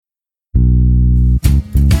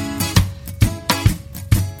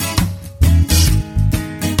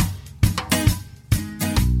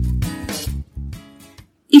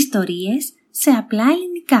Ιστορίες σε απλά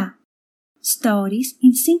ελληνικά. Stories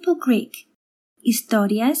in simple Greek.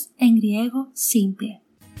 Historias en griego simple.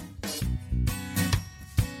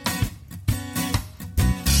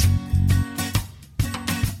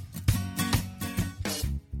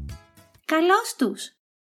 Καλώς τους!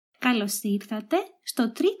 Καλώς ήρθατε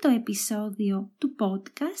στο τρίτο επεισόδιο του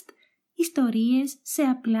podcast Ιστορίες σε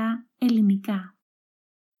απλά ελληνικά.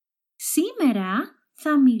 Σήμερα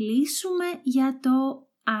θα μιλήσουμε για το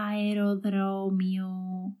αεροδρόμιο.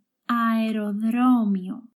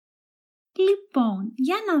 Λοιπόν,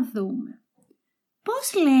 για να δούμε.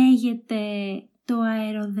 Πώς λέγεται το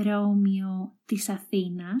αεροδρόμιο της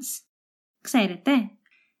Αθήνας? Ξέρετε,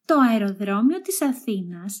 το αεροδρόμιο της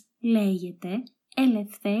Αθήνας λέγεται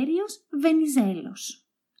Ελευθέριος Βενιζέλος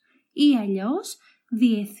ή αλλιώς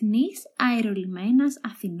Διεθνής Αερολιμένας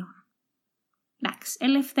Αθηνών. Εντάξει,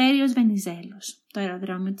 Ελευθέριος Βενιζέλος, το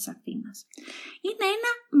αεροδρόμιο της Αθήνας. Είναι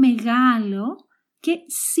ένα μεγάλο και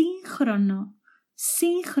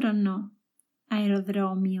σύγχρονο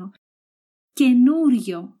αεροδρόμιο.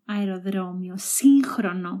 Καινούριο αεροδρόμιο,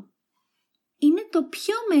 σύγχρονο. Είναι το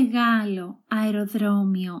πιο μεγάλο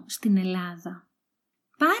αεροδρόμιο στην Ελλάδα.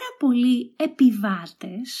 Πάρα πολλοί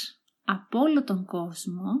επιβάτες από όλο τον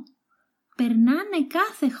κόσμο περνάνε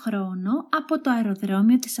κάθε χρόνο από το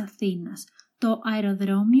αεροδρόμιο της Αθήνας, το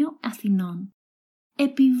αεροδρόμιο Αθηνών.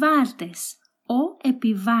 Επιβάτες, ο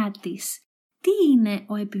επιβάτης. Τι είναι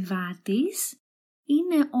ο επιβάτης?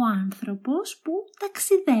 Είναι ο άνθρωπος που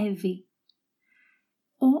ταξιδεύει.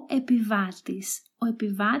 Ο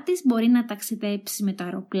επιβάτης μπορεί να ταξιδέψει με το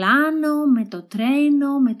αεροπλάνο, με το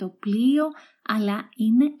τρένο, με το πλοίο, αλλά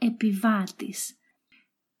είναι επιβάτης.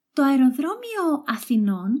 Το αεροδρόμιο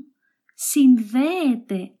Αθηνών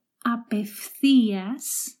συνδέεται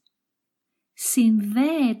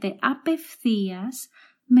απευθείας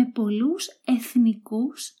με πολλούς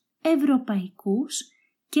εθνικούς, ευρωπαϊκούς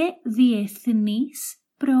και διεθνείς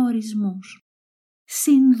προορισμούς.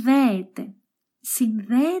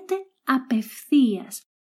 Συνδέεται απευθείας,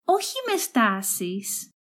 όχι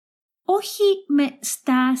με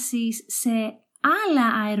στάσεις σε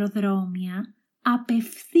άλλα αεροδρόμια,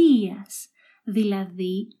 απευθείας,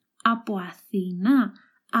 δηλαδή από Αθήνα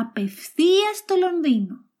απευθείας στο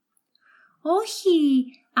Λονδίνο. Όχι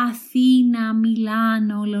Αθήνα,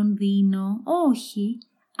 Μιλάνο, Λονδίνο, όχι,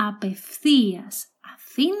 απευθείας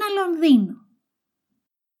Αθήνα, Λονδίνο.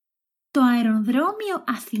 Το αεροδρόμιο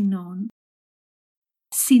Αθηνών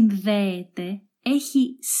συνδέεται,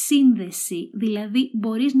 έχει σύνδεση, δηλαδή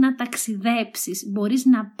μπορείς να ταξιδέψεις, μπορείς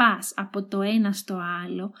να πας από το ένα στο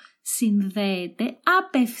άλλο, συνδέεται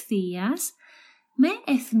απευθείας με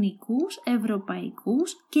εθνικούς,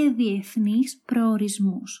 ευρωπαϊκούς και διεθνείς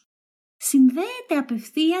προορισμούς. Συνδέεται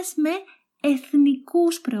απευθείας με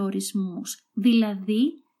εθνικούς προορισμούς,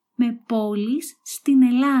 δηλαδή με πόλεις στην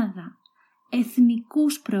Ελλάδα,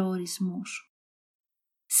 εθνικούς προορισμούς.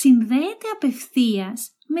 Συνδέεται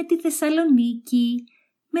απευθείας με τη Θεσσαλονίκη,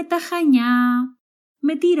 με τα Χανιά,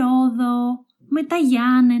 με τη Ρόδο, με τα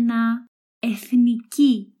Γιάννενα,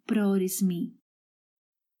 εθνικοί προορισμοί.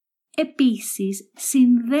 Επίσης,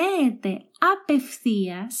 συνδέεται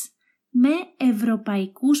απευθείας με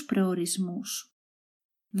ευρωπαϊκούς προορισμούς,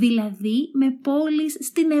 δηλαδή με πόλεις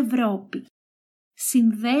στην Ευρώπη.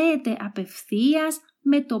 Συνδέεται απευθείας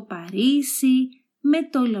με το Παρίσι, με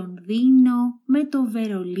το Λονδίνο, με το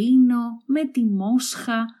Βερολίνο, με τη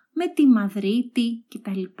Μόσχα, με τη Μαδρίτη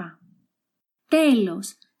κτλ.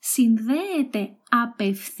 Τέλος, συνδέεται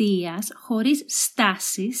απευθείας, χωρίς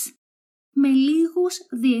στάσεις, με λίγους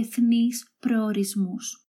διεθνείς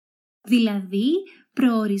προορισμούς. Δηλαδή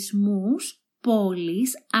προορισμούς,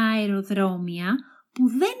 πόλεις, αεροδρόμια που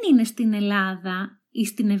δεν είναι στην Ελλάδα ή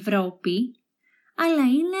στην Ευρώπη, αλλά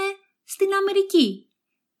είναι στην Αμερική,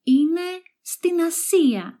 είναι στην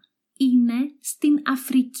Ασία, είναι στην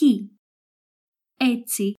Αφρική.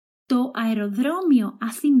 Έτσι, το αεροδρόμιο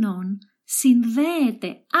Αθηνών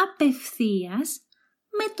συνδέεται απευθείας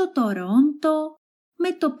με το Τορόντο,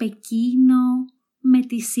 με το Πεκίνο, με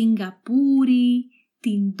τη Σιγκαπούρη,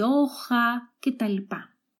 την Ντόχα κτλ.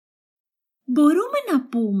 Μπορούμε να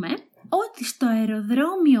πούμε ότι στο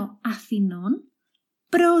αεροδρόμιο Αθηνών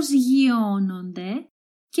προσγειώνονται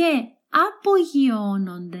και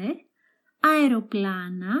απογειώνονται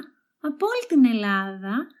αεροπλάνα από όλη την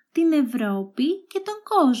Ελλάδα, την Ευρώπη και τον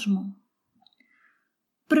κόσμο.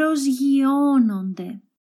 Προσγειώνονται.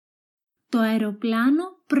 Το αεροπλάνο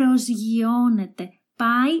προσγειώνεται,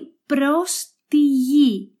 πάει προς τη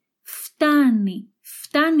γη,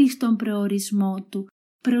 φτάνει στον προορισμό του,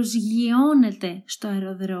 προσγειώνεται στο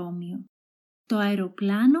αεροδρόμιο. Το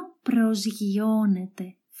αεροπλάνο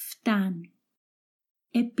προσγειώνεται, φτάνει.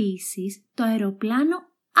 Επίσης, το αεροπλάνο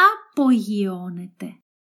απογειώνεται.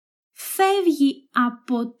 Φεύγει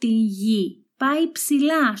από τη γη, πάει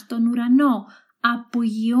ψηλά στον ουρανό,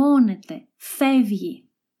 απογειώνεται, φεύγει.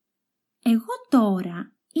 Εγώ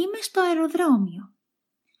τώρα είμαι στο αεροδρόμιο.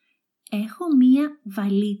 Έχω μία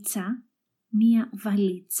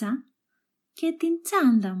βαλίτσα και την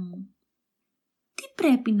τσάντα μου. Τι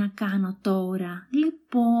πρέπει να κάνω τώρα?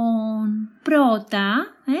 Λοιπόν,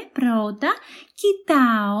 πρώτα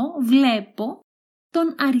βλέπω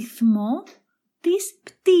τον αριθμό της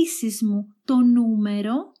πτήσης μου, το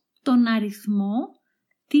νούμερο, τον αριθμό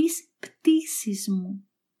της πτήσης μου.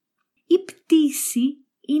 Η πτήση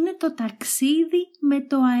είναι το ταξίδι με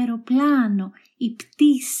το αεροπλάνο, η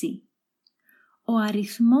πτήση. Ο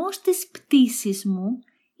αριθμός της πτήσης μου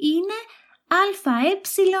είναι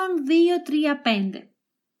ΑΕ235.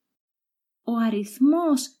 Ο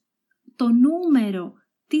αριθμός, το νούμερο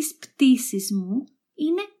της πτήσης μου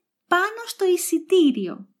είναι πάνω στο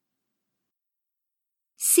εισιτήριο.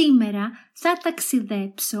 Σήμερα θα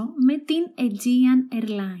ταξιδέψω με την Aegean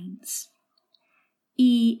Airlines.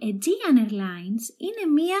 Η Aegean Airlines είναι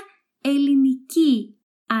μια ελληνική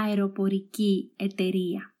αεροπορική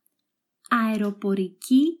εταιρεία.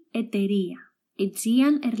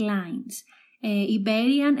 Aegean Airlines,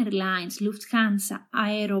 Iberian Airlines, Lufthansa,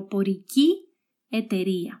 αεροπορική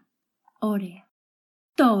εταιρεία. Ωραία.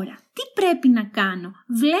 Τώρα, τι πρέπει να κάνω?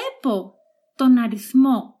 Βλέπω τον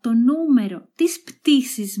αριθμό, το νούμερο της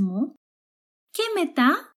πτήσης μου και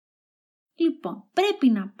μετά, λοιπόν, πρέπει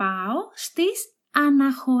να πάω στις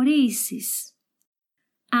αναχωρήσεις.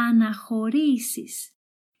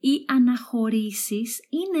 Οι αναχωρήσεις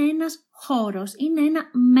είναι ένας χώρος, είναι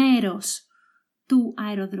ένα μέρος του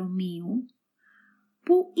αεροδρομίου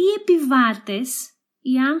που οι επιβάτες,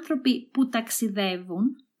 οι άνθρωποι που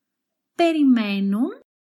ταξιδεύουν, περιμένουν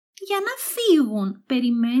για να φύγουν,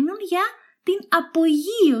 περιμένουν για την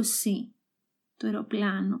απογείωση του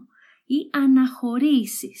αεροπλάνου, οι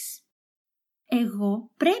αναχωρήσεις.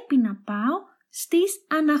 Εγώ πρέπει να πάω στις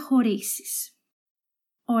αναχωρήσεις.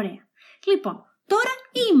 Ωραία. Λοιπόν,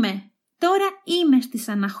 τώρα είμαι στις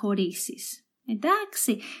αναχωρήσεις.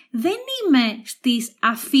 Εντάξει, δεν είμαι στις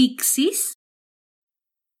αφίξεις.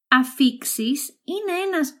 Αφίξεις είναι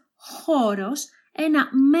ένας χώρος,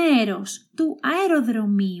 ένα μέρος του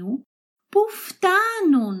αεροδρομίου που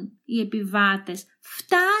φτάνουν οι επιβάτες,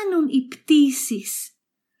 φτάνουν οι πτήσεις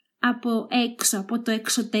από έξω, από το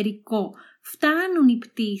εξωτερικό, φτάνουν οι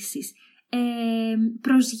πτήσεις,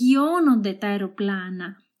 προσγειώνονται τα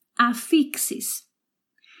αεροπλάνα, αφίξεις.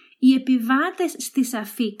 Οι επιβάτες στις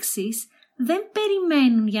αφίξεις δεν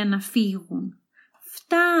περιμένουν για να φύγουν,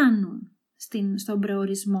 φτάνουν στον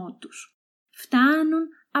προορισμό τους. Φτάνουν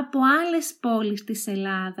από άλλες πόλεις της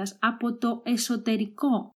Ελλάδας, από το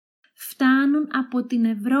εσωτερικό. Φτάνουν από την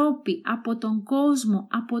Ευρώπη, από τον κόσμο,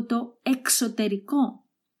 από το εξωτερικό.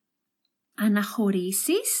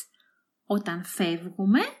 Αναχωρήσεις όταν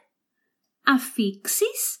φεύγουμε,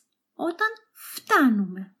 αφίξεις όταν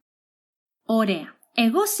φτάνουμε. Ωραία,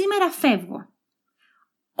 εγώ σήμερα φεύγω.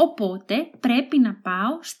 Οπότε πρέπει να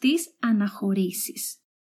πάω στις αναχωρήσεις.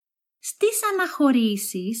 Στις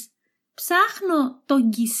αναχωρήσεις ψάχνω το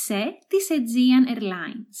γκισέ της Aegean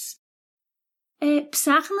Airlines.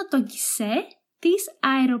 Ψάχνω το γκισέ της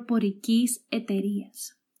αεροπορικής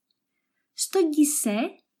εταιρείας. Στο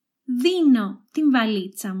γκισέ δίνω την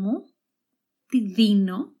βαλίτσα μου,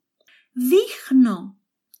 δείχνω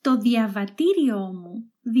το διαβατήριό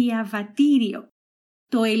μου,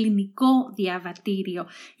 το ελληνικό διαβατήριο,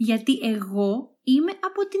 γιατί εγώ είμαι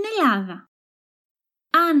από την Ελλάδα.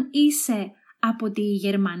 Αν είσαι από τη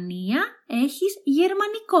Γερμανία, έχεις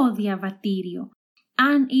γερμανικό διαβατήριο.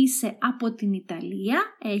 Αν είσαι από την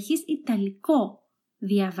Ιταλία, έχεις ιταλικό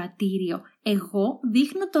διαβατήριο. Εγώ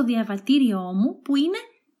δείχνω το διαβατήριό μου που είναι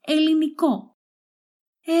ελληνικό.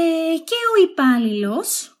 Και ο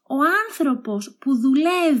υπάλληλος, ο άνθρωπος που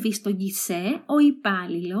δουλεύει στο γκισέ, ο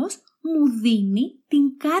υπάλληλος μου δίνει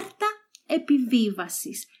την κάρτα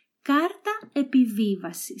επιβίβασης. Κάρτα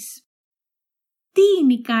επιβίβασης. Τι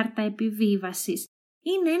είναι η κάρτα επιβίβασης?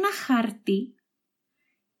 Είναι ένα χαρτί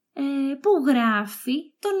που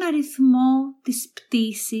γράφει τον αριθμό της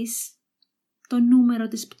πτήσης, το νούμερο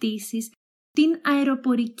της πτήσης, την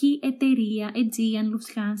αεροπορική εταιρεία, Aegean,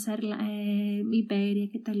 Lufthansa, Iberia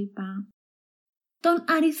κτλ. Τον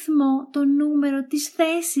αριθμό, το νούμερο της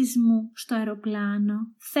θέσης μου στο αεροπλάνο,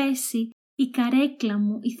 θέση, η καρέκλα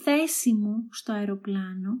μου, η θέση μου στο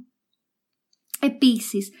αεροπλάνο.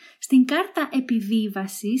 Επίσης, στην κάρτα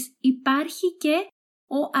επιβίβασης υπάρχει και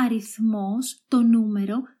ο αριθμός, το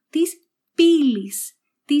νούμερο της πύλης,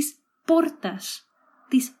 της πόρτας,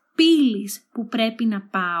 της πύλης που πρέπει να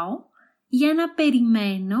πάω για να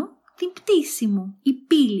περιμένω την πτήση μου. Η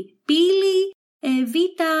πύλη. Πύλη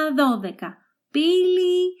Β12.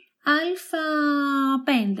 Πύλη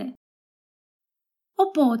Α5.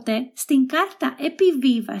 Οπότε, στην κάρτα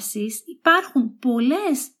επιβίβασης υπάρχουν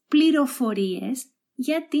πολλές πληροφορίες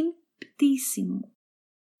για την πτήση μου.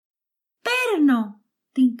 Παίρνω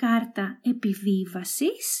την κάρτα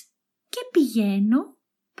επιβίβασης και πηγαίνω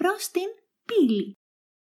προς την πύλη.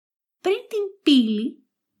 Πριν την πύλη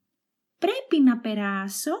πρέπει να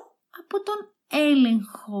περάσω από τον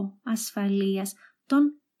έλεγχο ασφαλείας,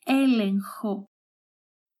 τον έλεγχο.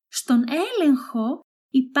 Στον έλεγχο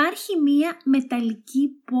υπάρχει μία μεταλλική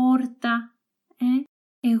πόρτα.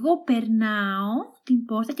 Εγώ περνάω την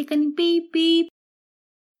πόρτα και κάνει πιπ πιπ.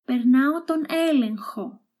 Περνάω τον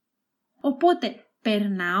έλεγχο. Οπότε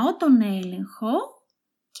περνάω τον έλεγχο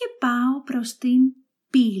και πάω προς την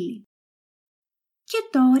πύλη. Και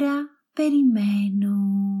τώρα περιμένω.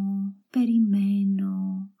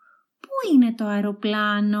 Πού είναι το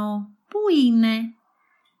αεροπλάνο? Πού είναι?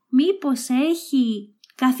 Μήπως έχει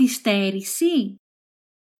καθυστέρηση?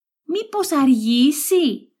 Μήπως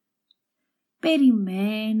αργήσει?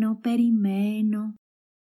 Περιμένω.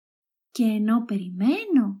 Και ενώ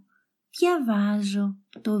περιμένω, διαβάζω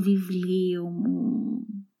το βιβλίο μου.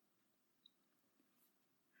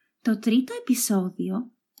 Το τρίτο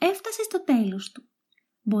επεισόδιο έφτασε στο τέλος του.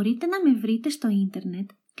 Μπορείτε να με βρείτε στο ίντερνετ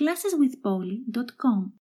classeswithpolly.com.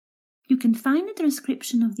 You can find a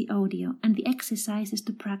transcription of the audio and the exercises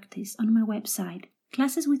to practice on my website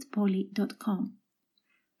classeswithpolly.com.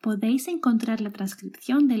 Podéis encontrar la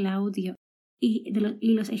transcripción del audio y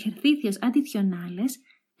los ejercicios adicionales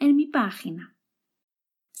en mi página.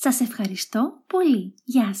 Σας ευχαριστώ πολύ.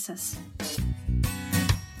 Γεια σας.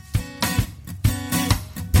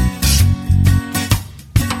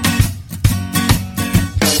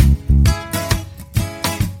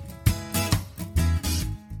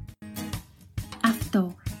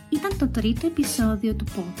 Αυτό ήταν το τρίτο επεισόδιο του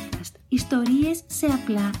podcast «Ιστορίες σε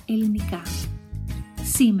απλά ελληνικά».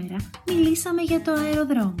 Σήμερα μιλήσαμε για το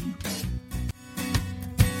αεροδρόμιο.